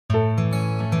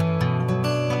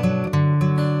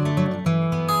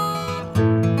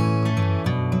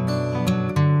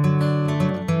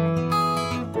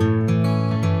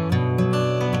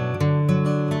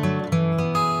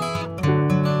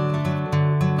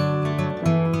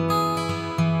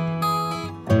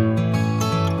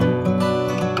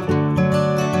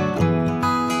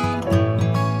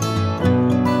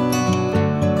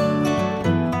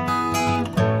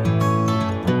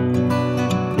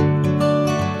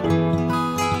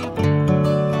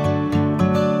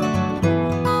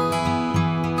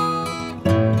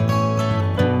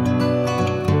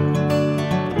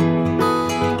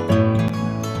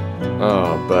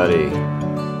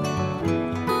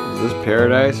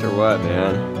paradise or what,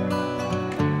 man?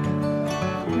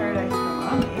 Paradise for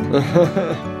mommy.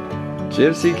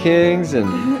 Gypsy Kings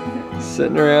and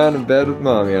sitting around in bed with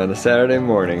mommy on a Saturday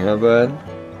morning, huh, bud?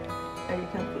 Are you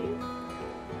comfy?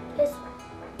 Yes.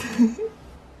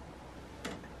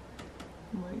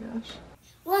 Oh my gosh.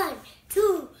 1,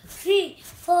 2, 3,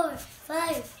 4,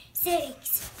 5,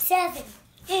 6, 7,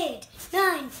 8,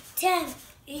 9, 10,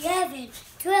 11,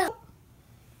 12.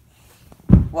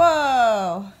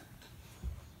 Whoa!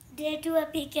 Did I do a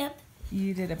big jump?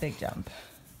 You did a big jump.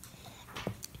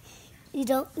 You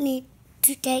don't need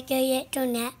to take a little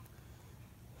nap.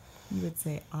 You would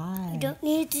say You I. don't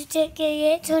need to take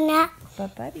a little nap.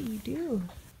 But buddy, you do.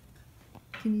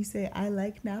 Can you say I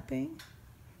like napping?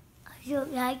 You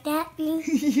don't like napping?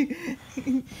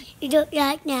 You You don't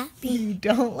like napping?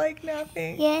 don't like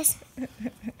napping? Yes.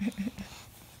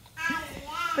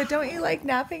 But don't you like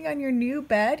napping on your new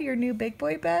bed, your new big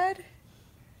boy bed?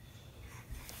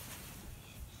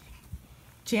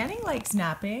 Channing likes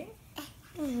napping.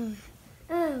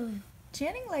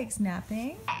 Channing likes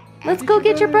napping. Let's go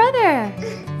get your brother.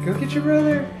 Go get your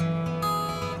brother.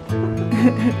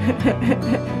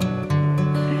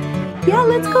 Yeah,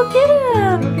 let's go get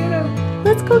him. Go get him.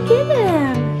 Let's go get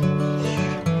him.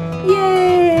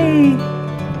 Yay.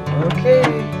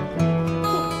 Okay.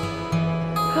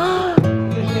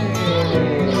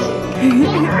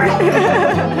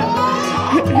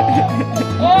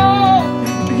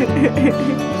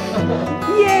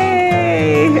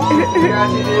 Yay! You got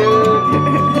you, dude.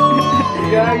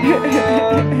 You got you,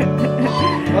 man.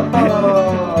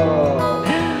 Oh.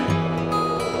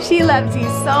 She loves you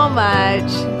so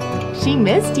much. She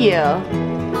missed you.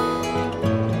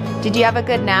 Did you have a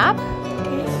good nap?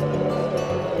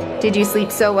 Did you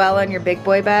sleep so well on your big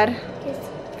boy bed?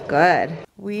 Good.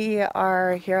 We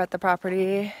are here at the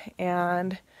property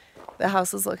and the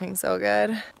house is looking so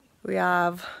good. We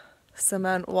have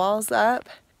cement walls up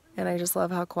and I just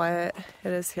love how quiet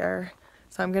it is here.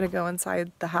 So I'm gonna go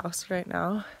inside the house right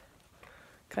now.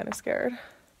 Kind of scared.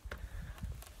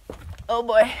 Oh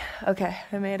boy. Okay,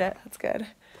 I made it. That's good.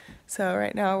 So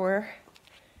right now we're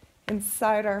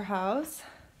inside our house.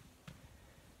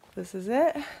 This is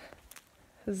it.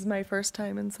 This is my first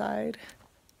time inside,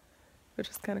 which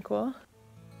is kind of cool.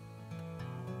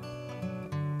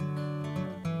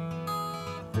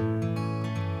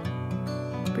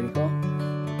 Pretty cool.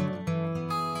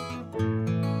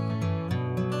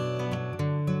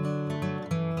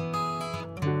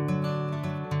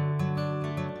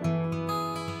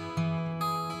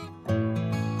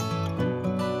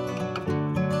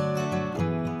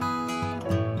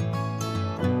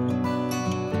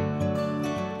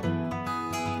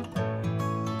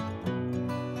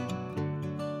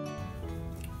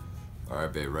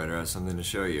 Alright, babe, Ryder has something to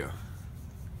show you.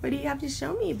 What do you have to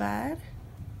show me, bud?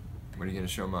 What are you going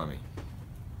to show mommy?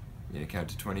 You going to count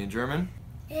to 20 in German?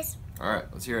 Yes. Alright,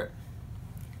 let's hear it.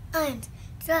 1,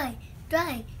 2,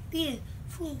 3,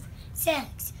 4, 5,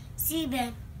 6,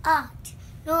 7, 8,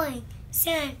 9,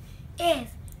 10, 11,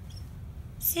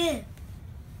 12,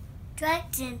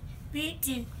 13,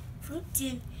 14,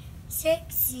 15,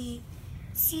 16,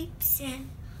 17,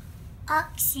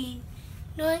 18,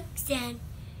 19,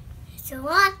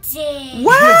 20.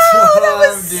 Wow, that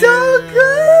was so dude.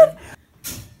 good!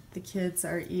 The kids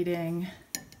are eating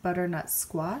butternut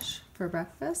squash for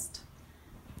breakfast,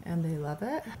 and they love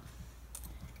it.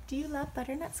 Do you love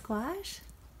butternut squash?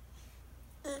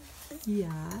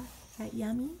 Yeah, is that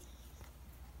yummy?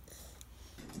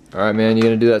 Alright, man, you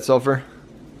going to do that sulfur?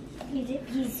 Eat it,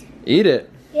 please. Eat it.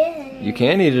 Yeah. You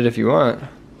can eat it if you want.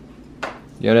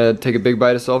 You want to take a big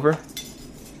bite of sulfur?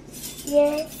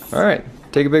 Yes. Alright,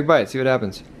 take a big bite, see what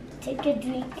happens. Take a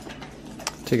drink.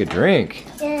 Take a drink.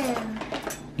 Yeah.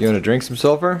 You want to drink some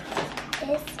sulfur?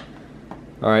 Yes.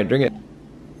 Alright, drink it.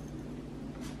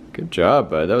 Good job,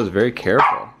 bud. That was very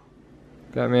careful.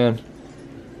 Batman.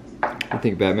 You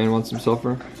think Batman wants some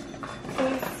sulfur?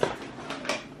 Yes.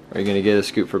 Are you going to get a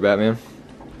scoop for Batman?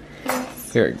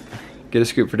 Yes. Here, get a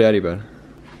scoop for Daddy, bud.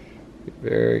 Be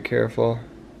very careful.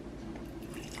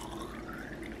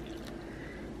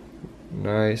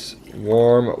 Nice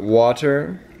warm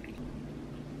water.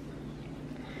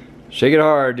 Shake it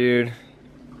hard, dude.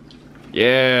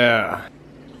 Yeah.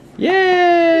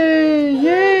 Yay!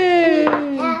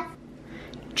 Yay!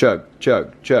 Chug,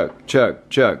 chug, chug, chug,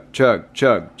 chug, chug,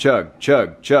 chug, chug,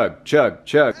 chug, chug, chug,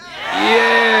 chug.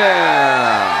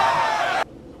 Yeah!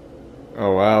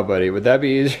 Oh wow, buddy. Would that be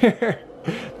easier?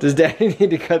 Does Daddy need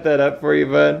to cut that up for you,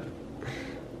 bud?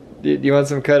 Do you want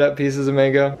some cut up pieces of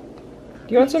mango?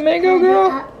 Do you want some mango,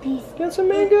 girl? Do you want some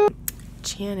mango?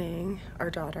 Channing, our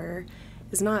daughter,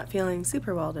 is not feeling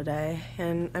super well today,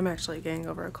 and I'm actually getting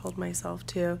over a cold myself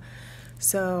too.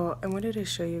 So I wanted to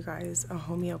show you guys a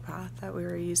homeopath that we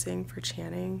were using for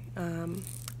Channing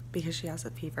because she has a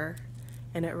fever,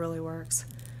 and it really works.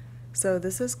 So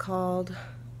this is called,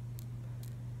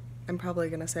 I'm probably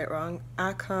gonna say it wrong,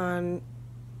 Acon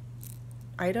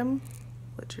item.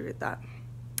 Let you read that.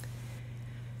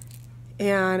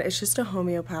 And it's just a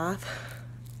homeopath,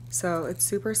 so it's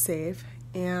super safe,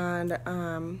 and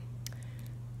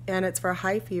it's for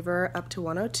high fever up to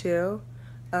 102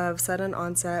 of sudden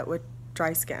onset with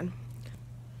dry skin.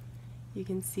 You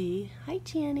can see, hi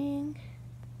Channing.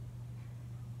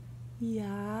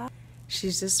 Yeah.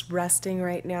 She's just resting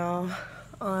right now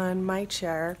on my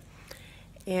chair,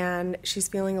 and she's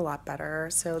feeling a lot better.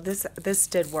 So this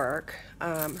did work.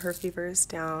 Her fever is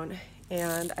down,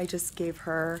 and I just gave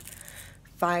her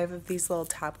 5 of these little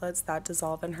tablets that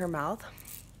dissolve in her mouth,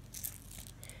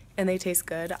 and they taste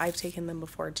good. I've taken them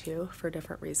before too for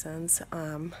different reasons,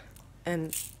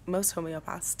 and most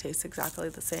homeopaths taste exactly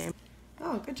the same.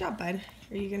 Oh, good job, bud.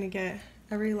 Are you gonna get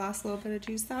every last little bit of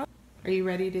juice out? Are you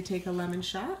ready to take a lemon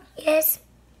shot? Yes,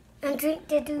 and drink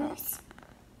the juice.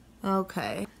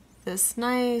 Okay, this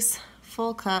nice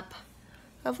full cup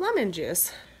of lemon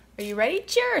juice. Are you ready?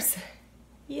 Cheers!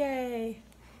 Yay!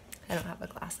 I don't have a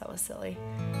glass, that was silly.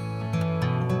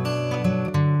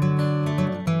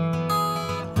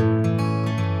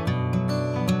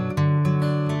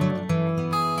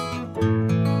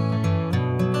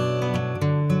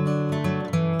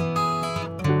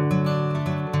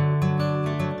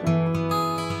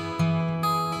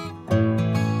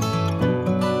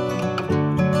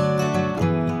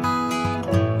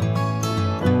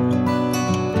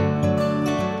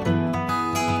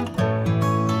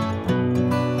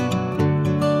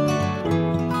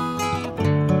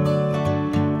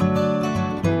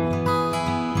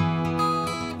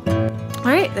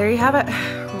 Alright, there you have it.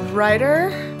 Ryder,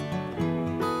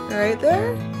 right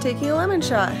there, taking a lemon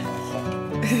shot.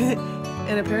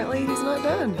 And apparently he's not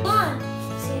done.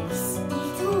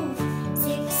 62,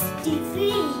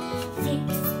 63,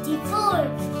 64,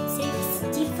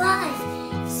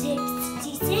 65,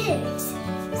 66,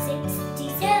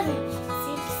 67,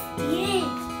 68,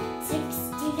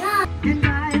 69.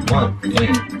 1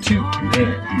 and 2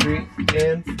 and 3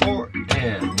 and 4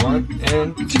 and 1 and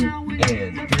 2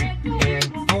 and 3 and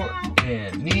 4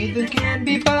 and neither can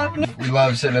be but. We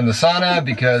love sitting in the sauna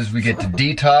because we get to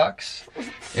detox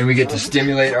and we get to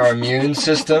stimulate our immune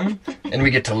system and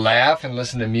we get to laugh and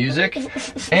listen to music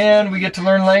and we get to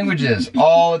learn languages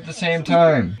all at the same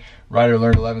time. Ryder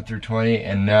learned 11 through 20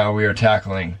 and now we are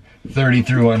tackling 30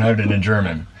 through 100 in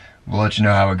German. We'll let you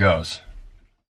know how it goes.